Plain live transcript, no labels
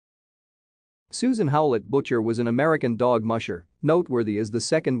Susan Howlet Butcher was an American dog musher, noteworthy as the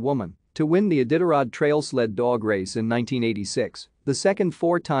second woman to win the Iditarod Trail Sled dog race in 1986, the second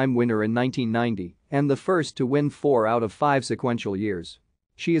four-time winner in 1990, and the first to win 4 out of 5 sequential years.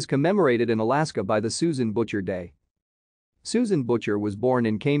 She is commemorated in Alaska by the Susan Butcher Day. Susan Butcher was born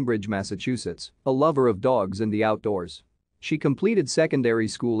in Cambridge, Massachusetts, a lover of dogs and the outdoors. She completed secondary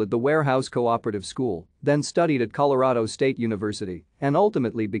school at the Warehouse Cooperative School, then studied at Colorado State University, and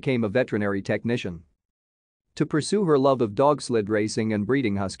ultimately became a veterinary technician. To pursue her love of dog sled racing and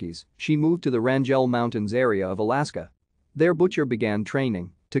breeding huskies, she moved to the Wrangell Mountains area of Alaska. There Butcher began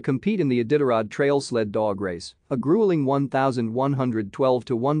training to compete in the Iditarod Trail Sled dog race, a grueling 1,112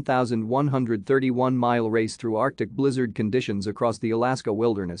 to 1,131-mile race through Arctic blizzard conditions across the Alaska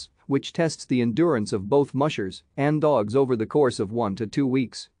wilderness, which tests the endurance of both mushers and dogs over the course of 1 to 2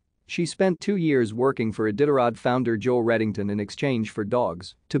 weeks. She spent 2 years working for Iditarod founder Joe Reddington in exchange for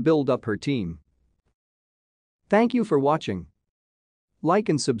dogs to build up her team. Thank you for watching. Like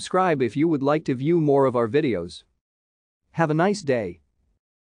and subscribe if you would like to view more of our videos. Have a nice day.